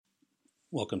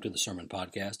Welcome to the Sermon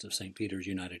Podcast of St. Peter's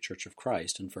United Church of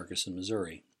Christ in Ferguson,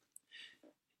 Missouri.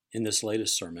 In this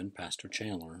latest sermon, Pastor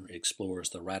Chandler explores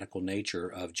the radical nature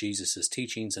of Jesus'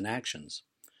 teachings and actions,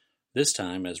 this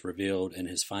time as revealed in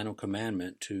his final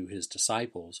commandment to his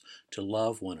disciples to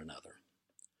love one another.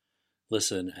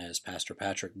 Listen as Pastor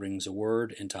Patrick brings a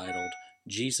word entitled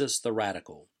Jesus the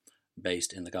Radical,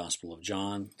 based in the Gospel of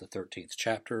John, the 13th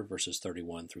chapter, verses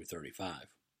 31 through 35.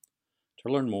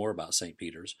 To learn more about St.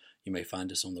 Peter's, you may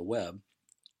find us on the web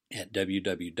at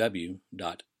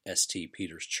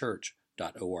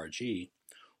www.stpeterschurch.org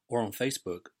or on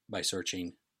Facebook by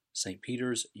searching St.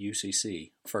 Peter's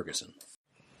UCC, Ferguson.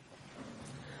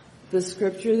 The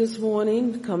scripture this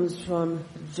morning comes from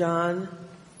John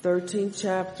 13th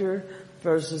chapter,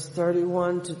 verses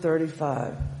 31 to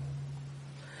 35.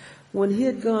 When he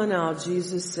had gone out,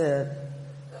 Jesus said,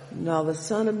 "Now the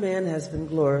Son of Man has been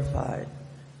glorified,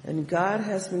 and God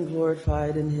has been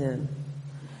glorified in him.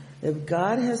 If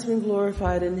God has been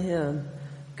glorified in him,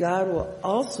 God will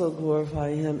also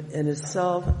glorify him in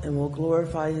himself and will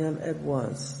glorify him at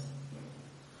once.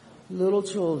 Little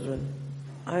children,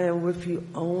 I am with you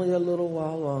only a little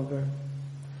while longer.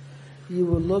 You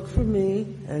will look for me,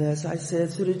 and as I said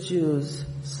to the Jews,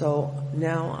 so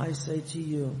now I say to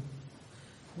you,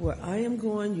 where I am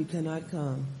going, you cannot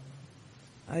come.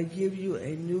 I give you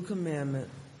a new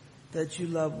commandment, that you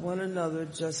love one another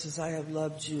just as I have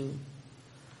loved you.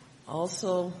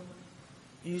 Also,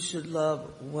 you should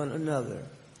love one another.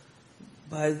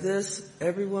 By this,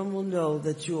 everyone will know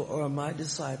that you are my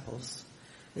disciples,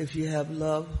 if you have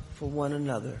love for one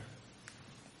another."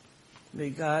 May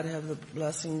God have the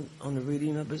blessing on the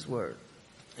reading of his word.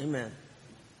 Amen.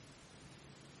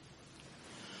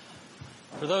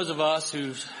 For those of us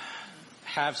who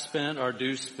have spent or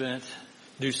do spend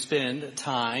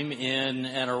time in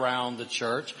and around the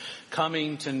church,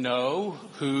 coming to know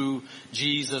who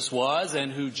Jesus was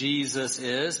and who Jesus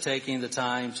is, taking the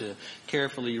time to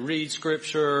carefully read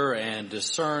Scripture and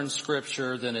discern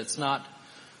Scripture, then it's not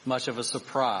much of a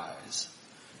surprise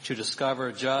to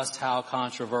discover just how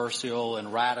controversial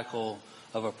and radical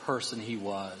of a person he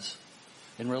was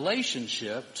in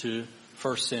relationship to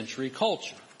first century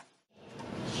culture.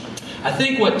 I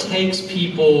think what takes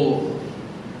people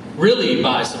really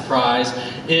by surprise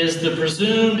is the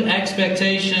presumed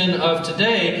expectation of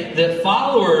today that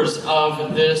followers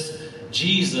of this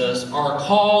Jesus are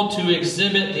called to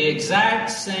exhibit the exact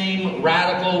same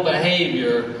radical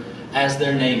behavior as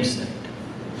their namesake.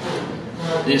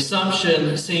 The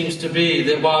assumption seems to be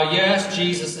that while, yes,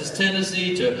 Jesus'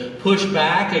 tendency to push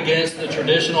back against the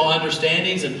traditional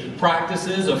understandings and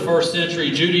practices of first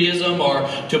century Judaism, or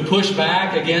to push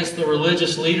back against the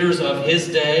religious leaders of his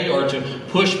day, or to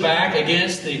push back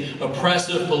against the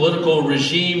oppressive political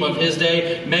regime of his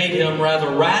day, made him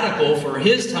rather radical for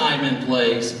his time and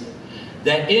place,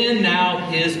 that in now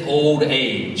his old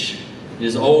age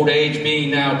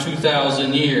being now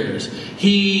 2,000 years,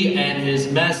 he and his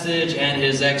message and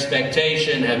his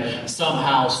expectation have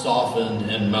somehow softened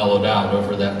and mellowed out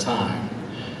over that time.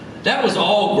 That was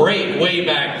all great way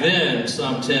back then,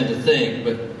 some tend to think,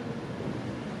 but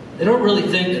they don't really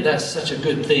think that that's such a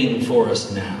good thing for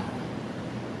us now.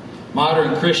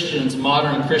 Modern Christians,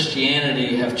 modern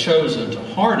Christianity have chosen to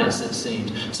harness, it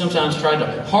seems, sometimes try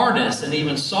to harness and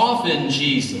even soften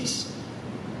Jesus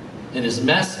and his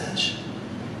message,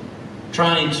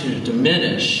 trying to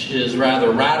diminish his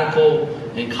rather radical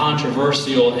and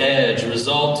controversial edge,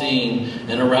 resulting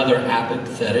in a rather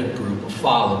apathetic group of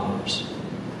followers.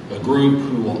 A group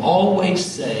who will always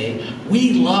say,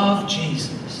 "We love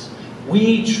Jesus.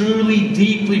 We truly,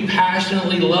 deeply,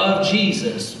 passionately love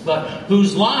Jesus," but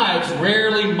whose lives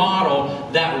rarely model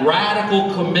that radical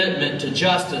commitment to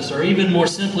justice, or even more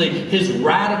simply, his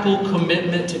radical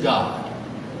commitment to God.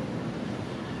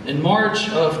 In March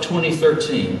of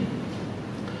 2013,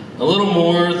 a little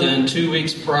more than 2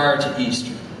 weeks prior to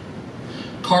Easter,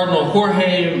 Cardinal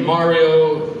Jorge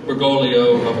Mario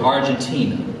Bergoglio of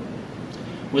Argentina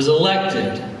was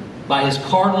elected by his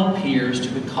cardinal peers to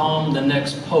become the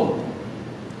next pope,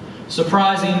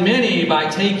 surprising many by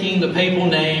taking the papal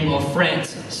name of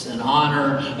Francis in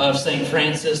honor of St.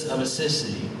 Francis of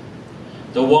Assisi,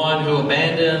 the one who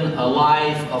abandoned a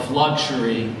life of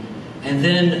luxury and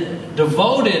then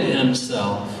devoted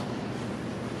himself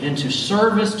into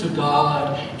service to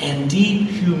God and deep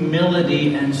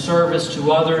humility and service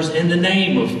to others in the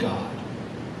name of God.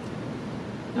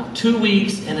 Now, 2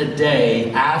 weeks and a day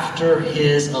after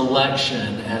his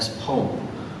election as Pope,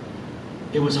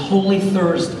 it was Holy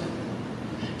Thursday.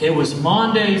 It was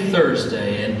Maundy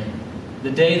Thursday, and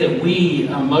the day that we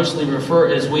mostly refer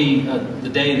to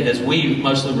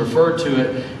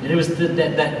it, and it was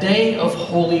that day of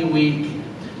Holy Week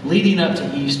leading up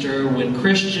to Easter, when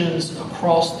Christians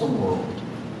across the world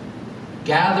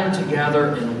gathered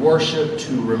together in worship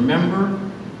to remember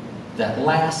that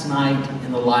last night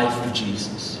in the life of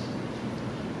Jesus.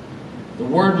 The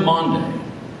word Monday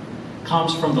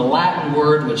comes from the Latin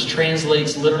word which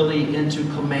translates literally into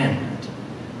commandment.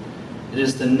 It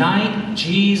is the night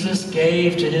Jesus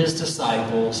gave to his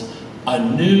disciples a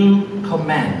new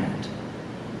commandment: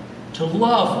 to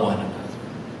love one another.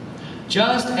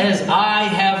 Just as I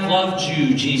have loved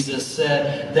you, Jesus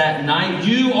said that night,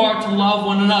 you are to love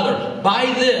one another. By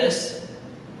this,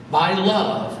 by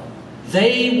love,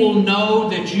 they will know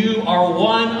that you are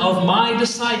one of my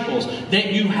disciples,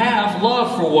 that you have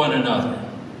love for one another.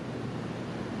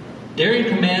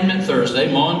 During Commandment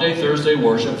Thursday, Maundy Thursday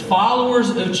worship, followers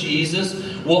of Jesus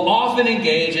will often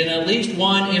engage in at least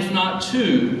one, if not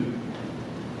two,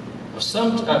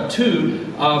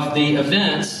 of the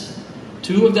events,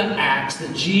 two of the acts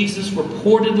that Jesus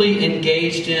reportedly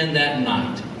engaged in that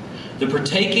night: the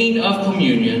partaking of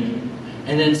communion,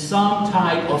 and then some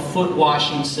type of foot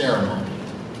washing ceremony.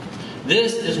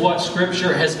 This is what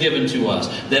Scripture has given to us,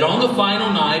 that on the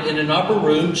final night in an upper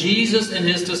room, Jesus and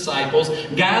his disciples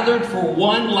gathered for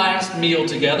one last meal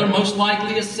together, most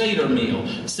likely a Seder meal,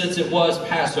 since it was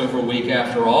Passover week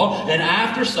after all. And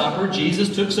after supper,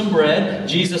 Jesus took some bread.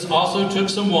 Jesus also took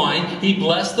some wine. He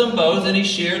blessed them both and he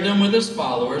shared them with his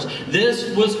followers.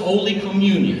 This was Holy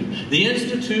Communion, the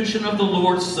institution of the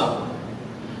Lord's Supper.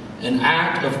 An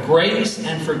act of grace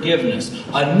and forgiveness,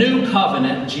 a new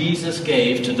covenant Jesus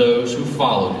gave to those who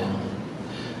followed him.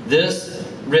 This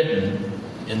written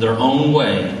in their own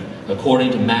way,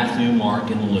 according to Matthew,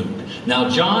 Mark, and Luke. Now,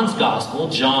 John's Gospel,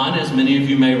 John, as many of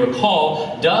you may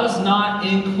recall, does not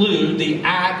include the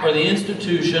act or the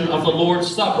institution of the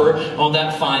Lord's Supper on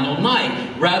that final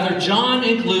night. Rather, John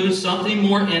includes something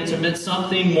more intimate,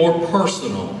 something more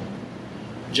personal.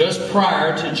 Just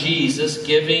prior to Jesus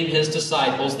giving his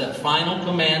disciples that final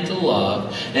command to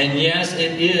love. And yes,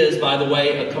 it is, by the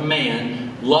way, a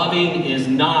command. Loving is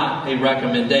not a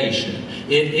recommendation.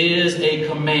 It is a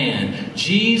command.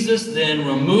 Jesus then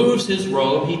removes his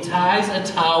robe. He ties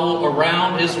a towel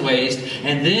around his waist.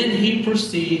 And then he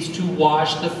proceeds to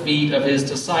wash the feet of his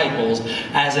disciples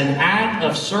as an act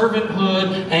of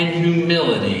servanthood and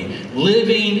humility,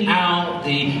 living out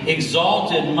the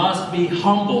exalted must be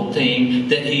humble theme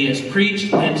that he has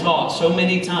preached and taught so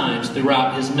many times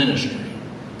throughout his ministry.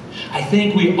 I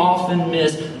think we often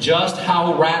miss just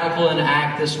how radical an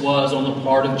act this was on the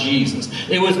part of Jesus.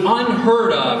 It was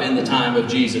unheard of in the time of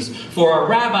Jesus for a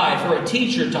rabbi, for a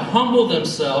teacher to humble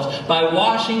themselves by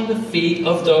washing the feet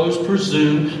of those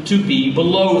presumed to be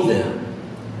below them.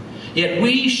 Yet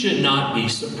we should not be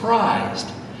surprised.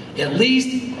 At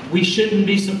least we shouldn't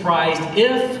be surprised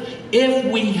if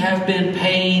we have been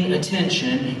paying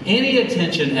attention, any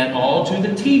attention at all, to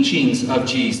the teachings of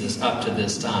Jesus up to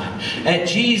this time. At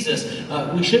Jesus,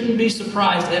 we shouldn't be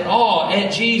surprised at all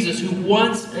at Jesus, who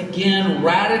once again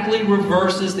radically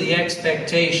reverses the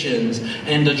expectations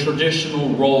and the traditional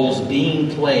roles being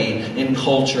played in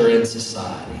culture and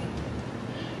society.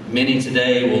 Many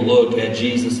today will look at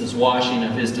Jesus' washing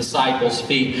of his disciples'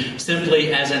 feet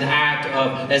simply as an act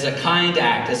as a kind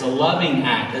act, as a loving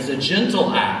act, as a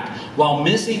gentle act, while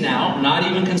missing out, not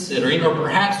even considering, or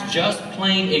perhaps just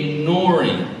plain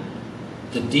ignoring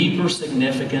the deeper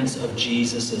significance of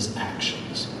Jesus'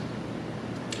 actions.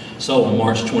 So on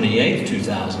March 28th,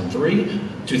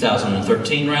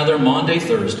 2013, Maundy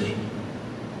Thursday,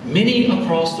 many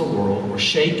across the world were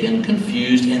shaken,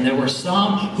 confused, and there were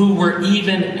some who were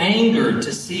even angered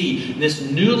to see this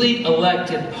newly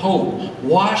elected Pope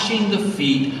washing the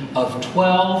feet of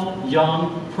 12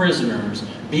 young prisoners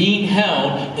being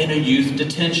held in a youth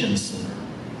detention center.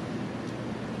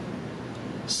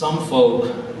 Some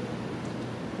folk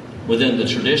within the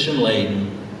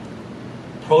tradition-laden,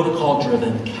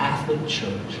 protocol-driven Catholic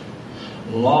Church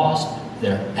lost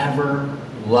their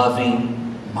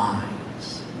ever-loving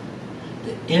minds.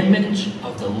 The image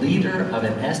of the leader of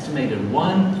an estimated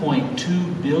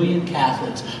 1.2 billion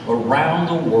Catholics around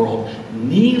the world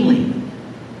kneeling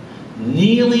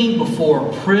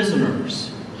before prisoners,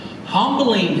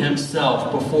 humbling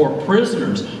himself before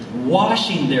prisoners,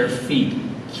 washing their feet,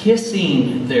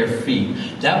 kissing their feet.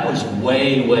 That was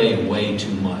way, way, way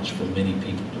too much for many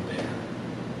people to bear.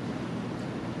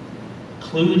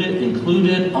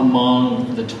 Included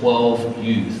among the 12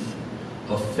 youth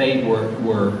of faith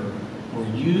were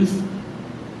youth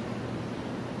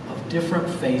of different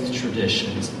faith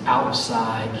traditions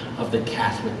outside of the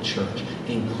Catholic Church,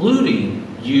 including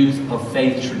youth of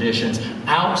faith traditions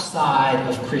outside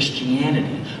of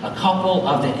Christianity. A couple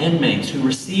of the inmates who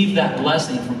received that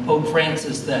blessing from Pope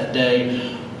Francis that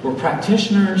day were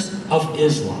practitioners of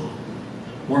Islam,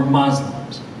 were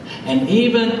Muslims. And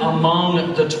even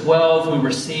among the 12 who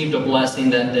received a blessing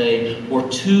that day were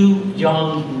 2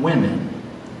 young women,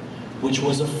 which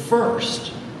was a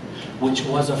first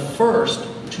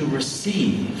to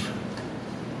receive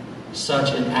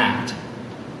such an act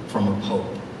from a pope.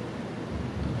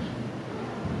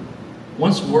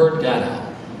 Once word got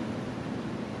out,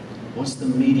 once the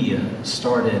media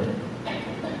started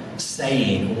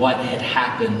saying what had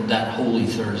happened that Holy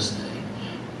Thursday,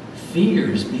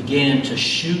 fears began to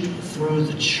shoot through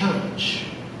the church.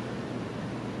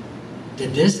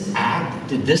 Did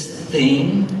this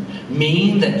thing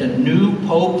mean that the new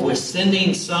pope was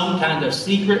sending some kind of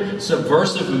secret,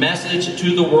 subversive message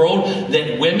to the world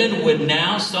that women would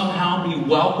now somehow be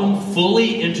welcomed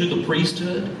fully into the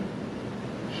priesthood?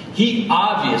 He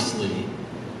obviously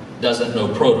doesn't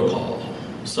know protocol,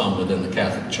 some within the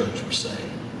Catholic Church were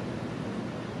saying,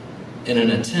 in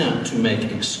an attempt to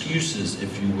make excuses,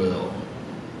 if you will,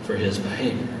 for his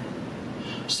behavior.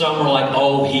 Some were like,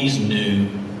 oh, he's new.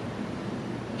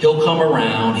 He'll come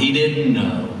around. He didn't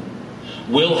know.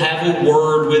 We'll have a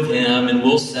word with him and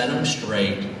we'll set him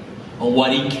straight on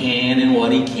what he can and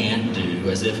what he can't do,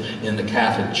 as if in the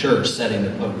Catholic Church setting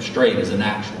the Pope straight is an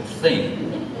actual thing.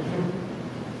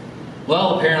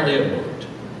 Well, apparently it worked.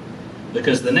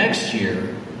 Because the next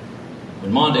year,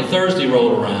 when Maundy Thursday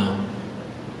rolled around,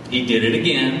 he did it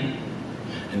again.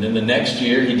 And then the next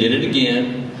year, he did it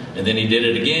again. And then he did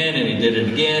it again, and he did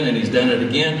it again, and he's done it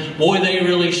again. Boy, they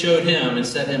really showed him and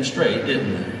set him straight,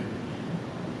 didn't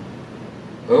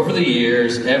they? Over the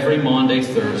years, every Maundy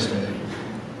Thursday,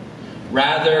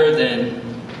 rather than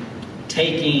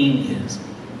taking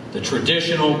the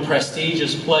traditional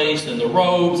prestigious place and the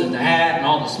robes and the hat and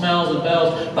all the smells and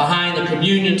bells behind the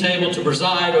communion table to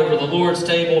preside over the Lord's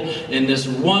table in this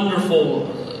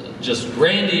wonderful, just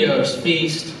grandiose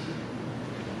feast,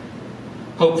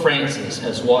 Pope Francis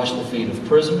has washed the feet of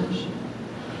prisoners,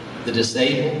 the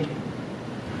disabled,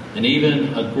 and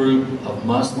even a group of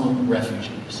Muslim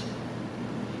refugees,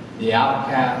 the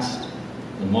outcast,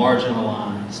 the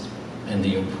marginalized, and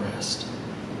the oppressed.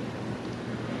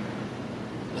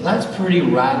 Now, that's pretty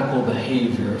radical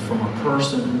behavior from a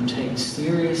person who takes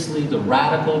seriously the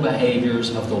radical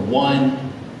behaviors of the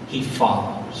one he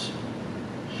follows.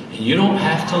 And you don't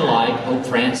have to like Pope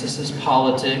Francis's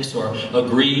politics or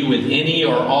agree with any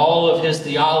or all of his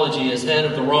theology as head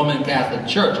of the Roman Catholic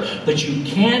Church, but you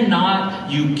cannot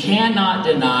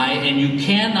deny and you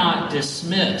cannot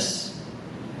dismiss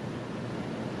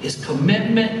his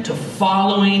commitment to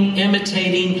following,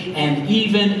 imitating, and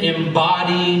even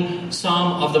embodying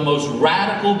some of the most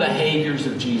radical behaviors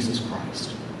of Jesus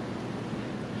Christ.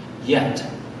 Yet,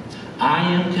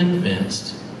 I am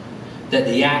convinced that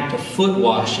the act of foot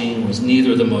washing was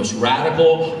neither the most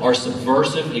radical or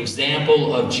subversive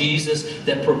example of Jesus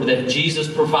that Jesus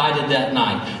provided that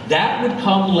night. That would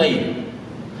come later.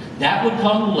 That would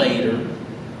come later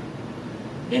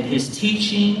in his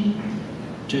teaching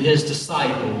to his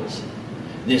disciples,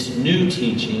 this new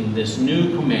teaching, this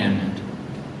new commandment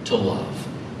to love.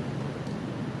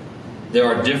 There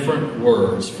are different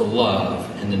words for love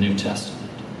in the New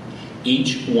Testament,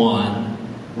 each one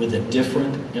with a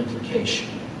different implication.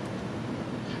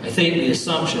 I think the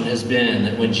assumption has been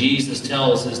that when Jesus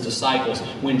tells his disciples,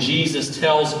 when Jesus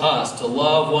tells us to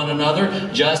love one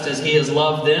another just as he has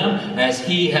loved them, as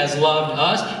he has loved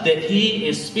us, that he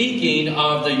is speaking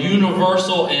of the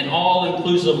universal and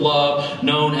all-inclusive love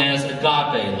known as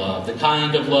agape love, the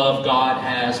kind of love God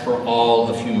has for all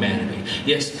of humanity.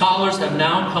 Yet scholars have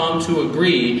now come to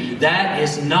agree that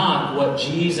is not what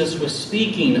Jesus was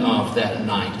speaking of that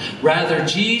night. Rather,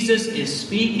 Jesus is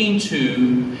speaking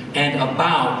to and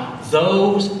about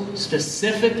those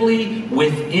specifically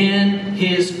within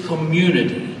his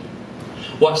community.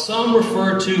 What some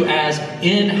refer to as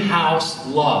in-house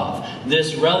love,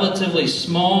 this relatively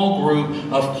small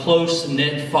group of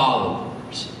close-knit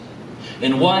followers.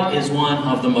 In what is one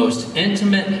of the most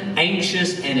intimate,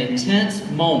 anxious, and intense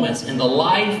moments in the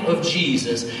life of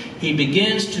Jesus, he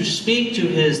begins to speak to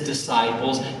his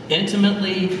disciples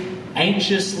intimately,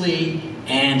 anxiously,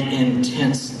 and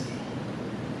intensely.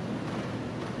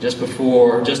 Just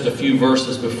a few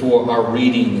verses before our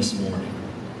reading this morning,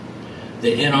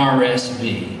 the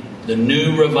NRSV the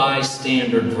New Revised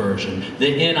Standard Version,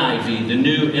 the NIV, the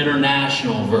New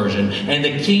International Version, and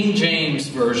the King James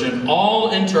Version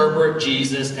all interpret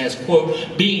Jesus as,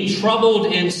 quote, being troubled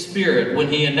in spirit when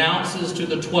he announces to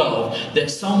the 12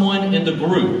 that someone in the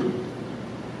group,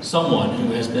 someone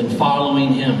who has been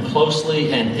following him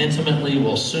closely and intimately,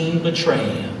 will soon betray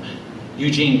him.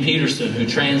 Eugene Peterson, who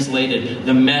translated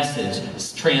the Message,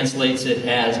 translates it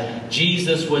as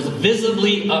Jesus was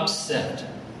visibly upset.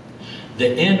 The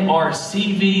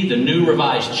NRCV, the New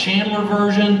Revised Chandler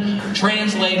Version,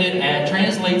 translates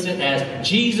it as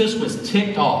Jesus was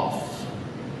ticked off.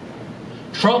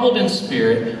 Troubled in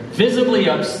spirit, visibly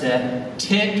upset,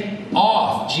 ticked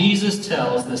off. Jesus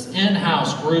tells this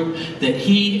in-house group that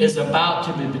he is about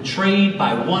to be betrayed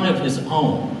by one of his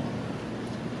own.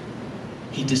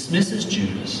 He dismisses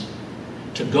Judas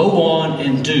to go on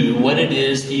and do what it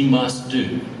is he must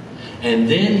do. And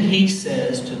then he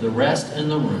says to the rest in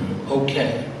the room,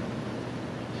 okay,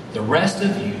 the rest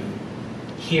of you,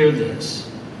 hear this.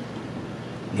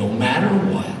 No matter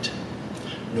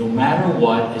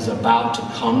what is about to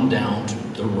come down to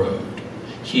the road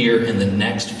here in the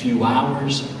next few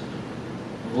hours,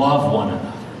 love one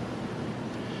another.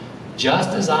 Just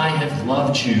as I have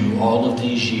loved you all of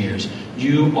these years,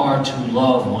 you are to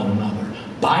love one another.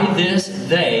 By this,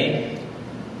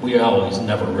 we always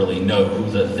never really know who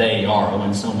the they are.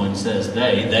 When someone says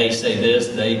they say this,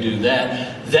 they do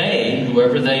that. They,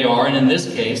 whoever they are, and in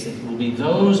this case, it will be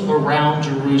those around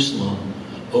Jerusalem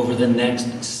over the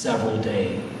next several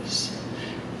days.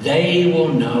 They will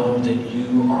know that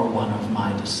you are one of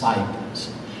my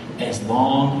disciples as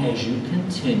long as you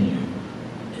continue,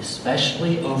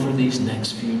 especially over these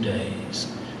next few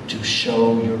days, to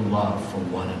show your love for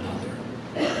one another.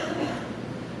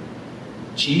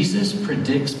 Jesus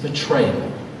predicts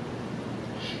betrayal.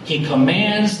 He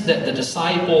commands that the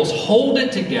disciples hold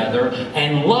it together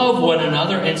and love one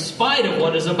another in spite of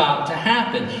what is about to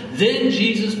happen. Then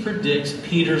Jesus predicts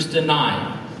Peter's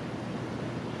denial.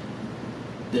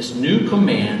 This new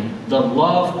command, the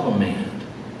love command,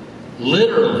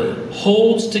 literally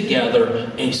holds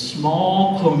together a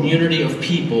small community of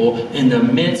people in the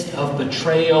midst of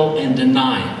betrayal and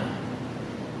denial.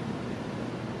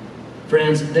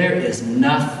 Friends, there is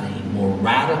nothing more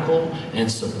radical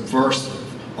and subversive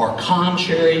or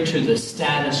contrary to the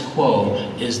status quo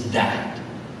is that.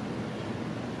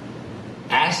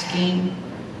 Asking,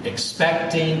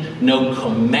 expecting, no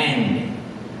commanding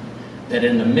that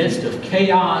in the midst of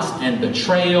chaos and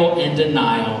betrayal and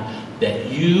denial,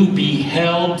 that you be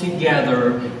held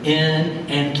together in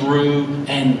and through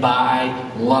and by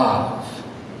love.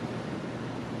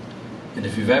 And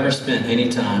if you've ever spent any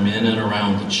time in and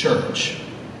around the church,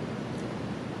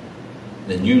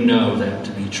 then you know that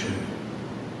to be true.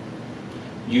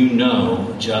 You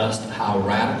know just how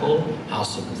radical, how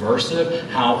subversive,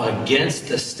 how against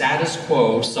the status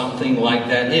quo something like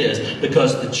that is.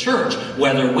 Because the church,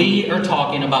 whether we are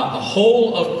talking about the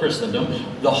whole of Christendom,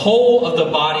 the whole of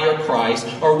the body of Christ,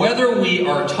 or whether we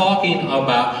are talking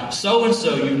about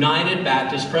so-and-so United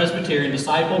Baptist, Presbyterian,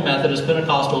 Disciple, Methodist,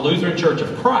 Pentecostal, Lutheran Church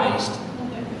of Christ,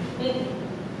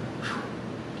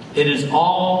 it is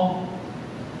all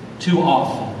too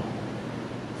often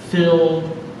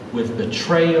filled with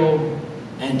betrayal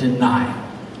and denial.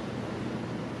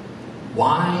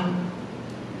 Why?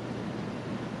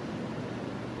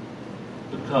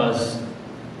 Because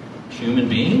human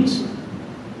beings?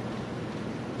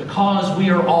 Because we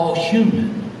are all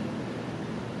human.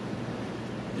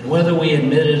 And whether we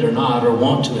admit it or not, or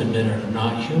want to admit it or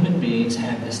not, human beings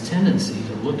have this tendency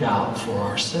to look out for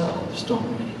ourselves,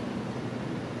 don't we?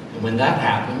 And when that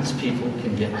happens, people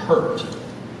can get hurt.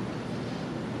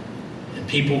 And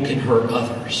people can hurt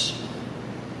others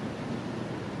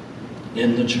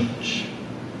in the church.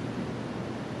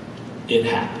 It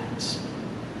happens.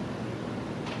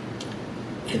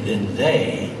 And then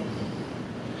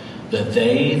the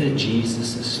they that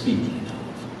Jesus is speaking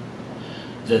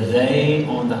of, the they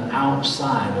on the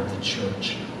outside of the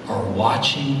church are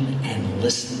watching and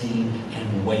listening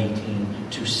and waiting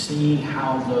to see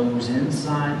how those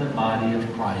inside the body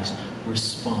of Christ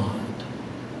respond.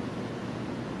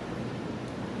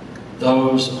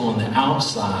 Those on the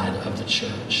outside of the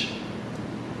church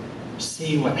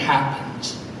see what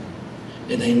happens.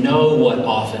 And they know what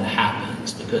often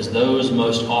happens, because those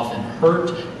most often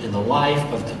hurt in the life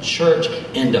of the church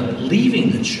end up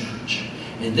leaving the church.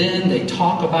 And then they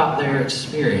talk about their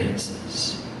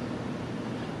experiences.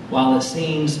 While it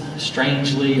seems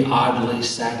strangely, oddly,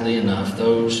 sadly enough,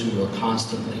 those who are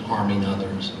constantly harming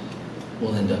others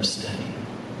will end up staying.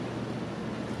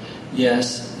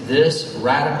 Yes, this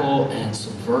radical and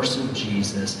subversive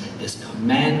Jesus is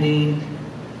commanding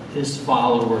his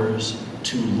followers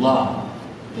to love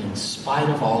in spite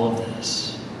of all of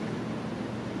this.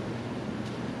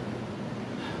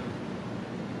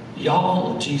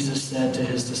 Y'all, Jesus said to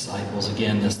his disciples,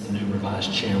 again, that's the New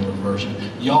Revised Chandler version,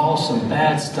 y'all, some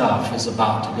bad stuff is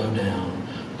about to go down,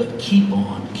 but keep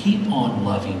on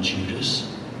loving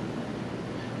Judas.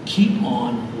 Keep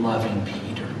on loving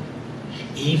Peter,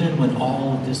 even when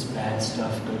all of this bad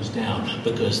stuff goes down,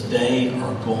 because they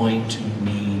are going to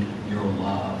need your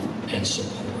love and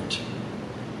support.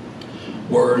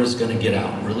 Word is going to get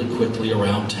out really quickly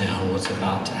around town what's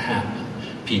about to happen.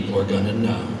 People are going to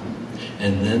know.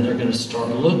 And then they're going to start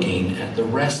looking at the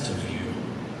rest of you.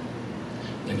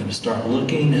 They're going to start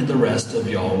looking at the rest of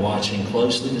y'all, watching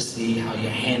closely to see how you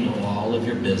handle all of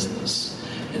your business.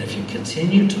 And if you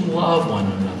continue to love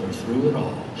one another through it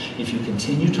all, if you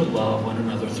continue to love one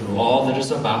another through all that is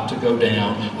about to go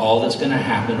down, all that's going to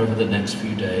happen over the next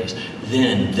few days,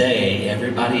 then they,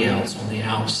 everybody else on the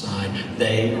outside,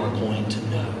 they are going to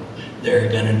know.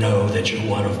 They're going to know that you're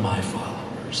one of my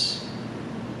followers.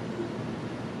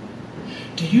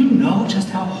 Do you know just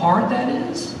how hard that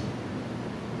is?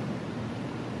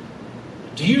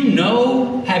 Do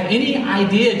you have any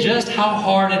idea just how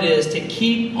hard it is to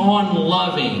keep on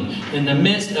loving in the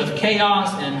midst of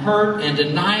chaos and hurt and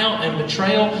denial and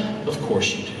betrayal? Of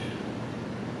course you do.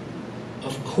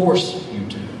 Of course you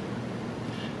do.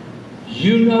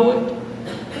 You know it.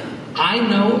 I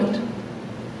know it.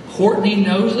 Courtney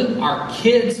knows it. Our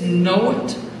kids know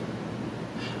it.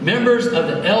 Members of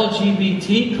the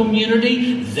LGBT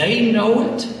community, they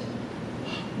know it.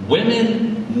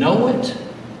 Women know it.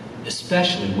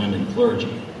 Especially women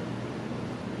clergy.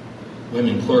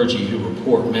 Women clergy who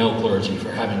report male clergy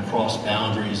for having crossed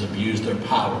boundaries, abused their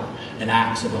power, in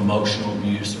acts of emotional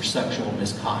abuse or sexual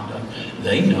misconduct.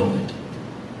 They know it.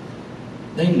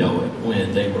 They know it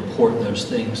when they report those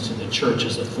things to the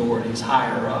church's authorities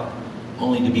higher up,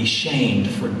 only to be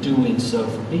shamed for doing so,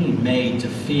 for being made to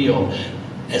feel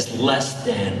as less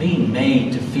than, being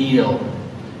made to feel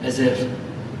as if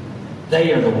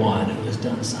they are the one who has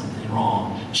done something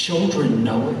wrong. Children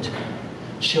know it.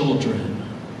 Children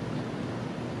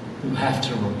who have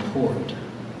to report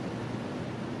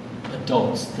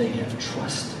adults they have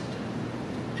trusted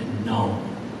and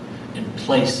known in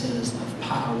places of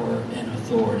power and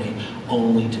authority,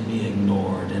 only to be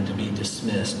ignored and to be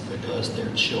dismissed because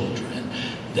they're children.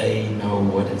 They know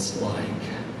what it's like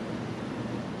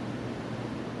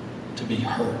to be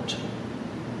hurt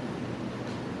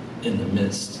in the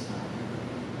midst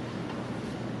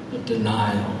of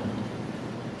denial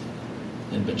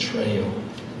and betrayal.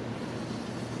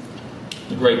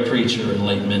 The great preacher and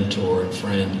late mentor and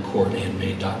friend to Courtney and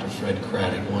me, Dr. Fred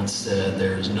Craddock, once said,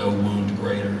 "There is no wound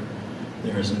greater,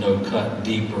 there is no cut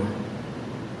deeper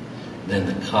than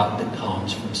the cut that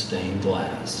comes from stained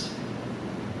glass."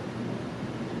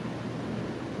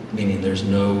 Meaning there's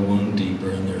no wound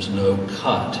deeper and there's no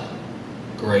cut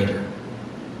greater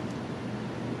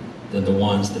than the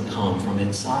ones that come from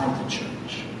inside the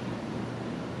church.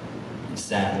 And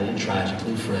sadly and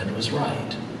tragically, Fred was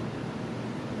right.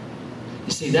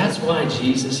 You see, that's why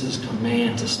Jesus'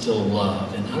 command to still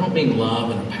love, and I don't mean love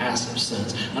in a passive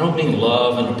sense. I don't mean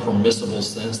love in a permissible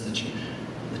sense that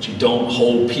you don't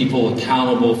hold people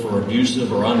accountable for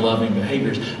abusive or unloving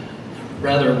behaviors.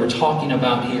 Rather, we're talking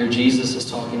about here, Jesus is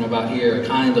talking about here, a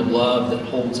kind of love that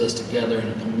holds us together in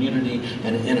a community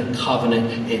and in a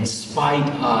covenant in spite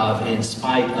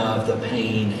of the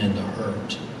pain and the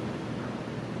hurt.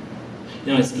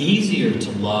 You know, it's easier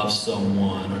to love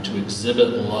someone or to exhibit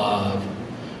love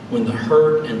when the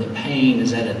hurt and the pain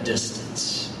is at a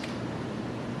distance.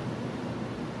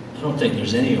 I don't think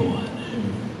there's anyone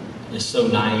who is so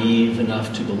naive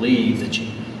enough to believe that you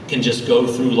can just go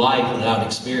through life without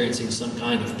experiencing some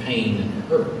kind of pain and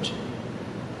hurt.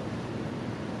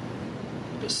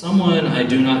 But someone I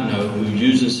do not know who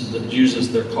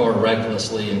uses their car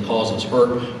recklessly and causes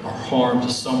hurt or harm to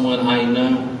someone I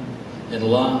know and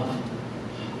love,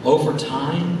 over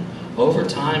time,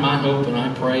 I hope and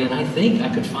I pray, and I think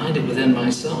I could find it within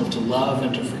myself to love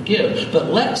and to forgive.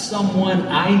 But let someone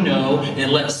I know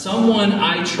and let someone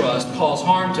I trust cause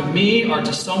harm to me or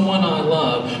to someone I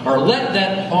love, or let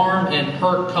that harm and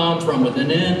hurt come from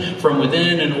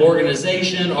within an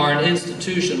organization or an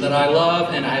institution that I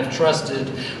love and I have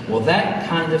trusted. Well, that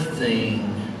kind of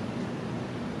thing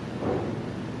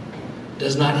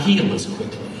does not heal as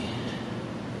quickly.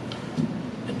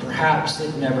 And perhaps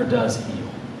it never does heal.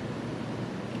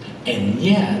 And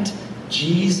yet,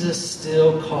 Jesus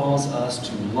still calls us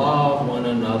to love one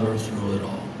another through it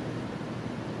all.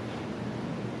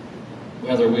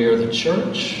 Whether we are the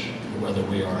church, or whether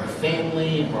we are a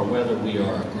family, or whether we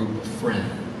are a group of friends.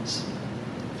 friends.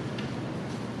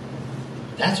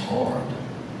 That's hard.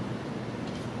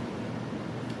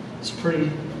 It's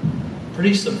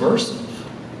pretty subversive.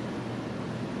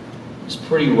 It's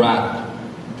pretty radical.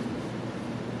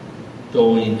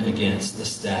 Going against the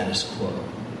status quo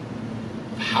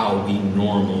of how we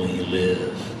normally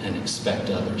live and expect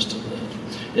others to live.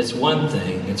 It's one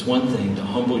thing to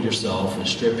humble yourself and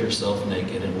strip yourself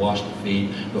naked and wash the feet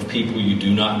of people you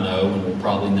do not know and will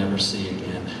probably never see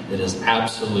again. It is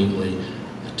absolutely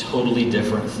a totally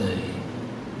different thing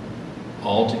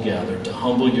altogether to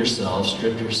humble yourself,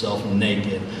 strip yourself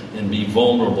naked, and be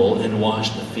vulnerable and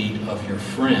wash the feet of your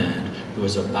friend who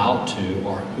is about to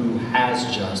or who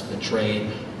has just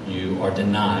betrayed you or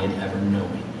denied ever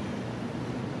knowing you.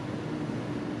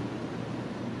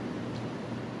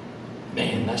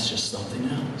 Man, that's just something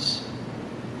else.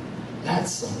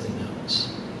 That's something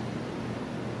else.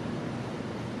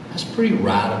 That's pretty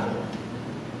radical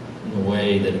in the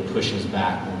way that it pushes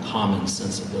back on common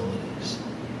sensibilities.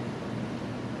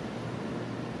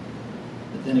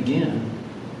 But then again,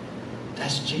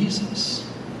 that's Jesus.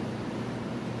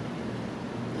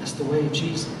 That's the way of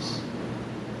Jesus.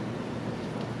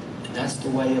 And that's the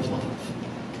way of love.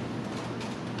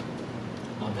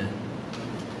 Amen.